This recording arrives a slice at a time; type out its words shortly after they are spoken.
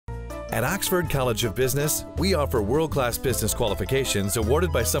At Oxford College of Business, we offer world-class business qualifications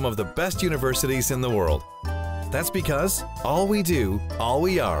awarded by some of the best universities in the world. That's because all we do, all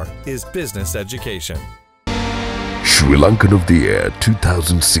we are, is business education. Sri Lankan of the Year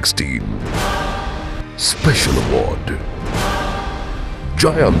 2016 Special Award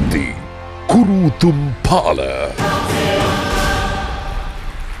Jayanthi Kuru-Utumpala.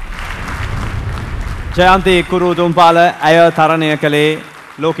 Jayanthi Kuru-Utumpala aya taranaya kale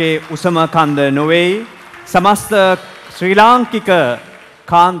loke usama kanda nowe samasta Sri Lankika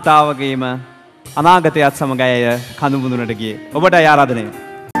කාන්තාවගේම අනාගතයත් සමග අය කඳු මුදුනට ගියේ. ඔබට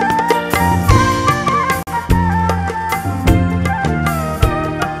ආරාධනය.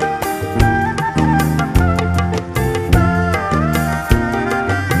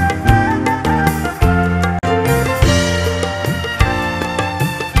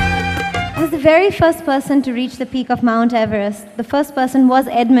 The very first person to reach the peak of Mount Everest, the first person was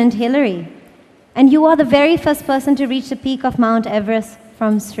Edmund Hillary. And you are the very first person to reach the peak of Mount Everest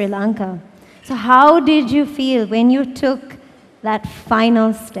from Sri Lanka. So how did you feel when you took that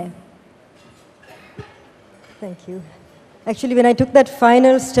final step? Thank you. Actually, when I took that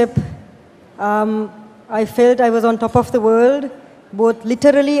final step, I felt I was on top of the world, both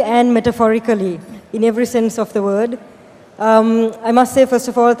literally and metaphorically, in every sense of the word. I must say, first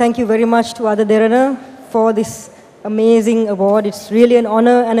of all, thank you very much to Derana for this amazing award. It's really an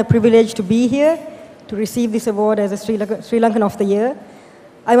honor and a privilege to be here, to receive this award as a Sri Lankan of the Year.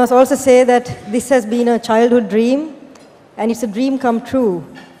 I must also say that this has been a childhood dream, and it's a dream come true.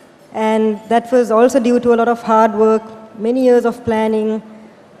 And that was also due to a lot of hard work, many years of planning,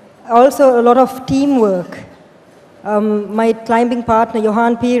 also a lot of teamwork. My climbing partner,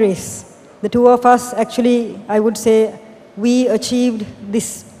 Johan Pires, the two of us actually, I would say, we achieved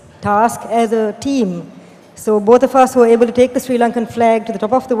this task as a team. So both of us were able to take the Sri Lankan flag to the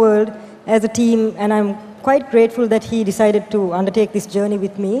top of the world as a team, and I'm quite grateful that he decided to undertake this journey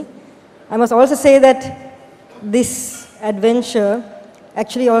with me. I must also say that this adventure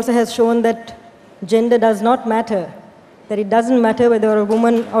actually also has shown that gender does not matter, that it doesn't matter whether you're a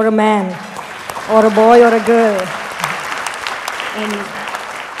woman or a man, or a boy or a girl. And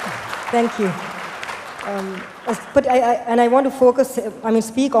thank you. But I want to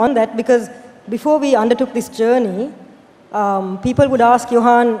speak on that, because before we undertook this journey, people would ask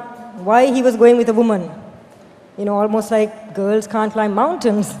Johan why he was going with a woman. You know, almost like girls can't climb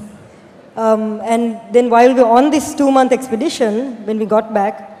mountains. And then while we were on this 2-month expedition, when we got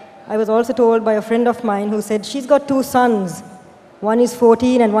back, I was also told by a friend of mine who said she's got 2 sons. One is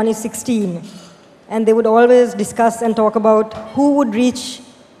 14 and one is 16. And they would always discuss and talk about who would reach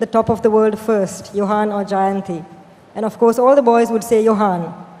the top of the world first, Johan or Jayanthi. And of course, all the boys would say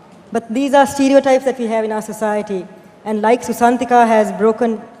Johan. But these are stereotypes that we have in our society. And like Susantika has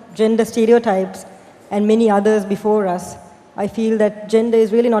broken gender stereotypes and many others before us, I feel that gender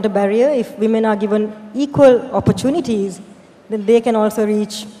is really not a barrier. If women are given equal opportunities, then they can also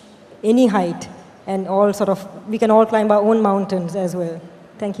reach any height, and we can all climb our own mountains as well.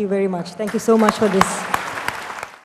 Thank you very much. Thank you so much for this.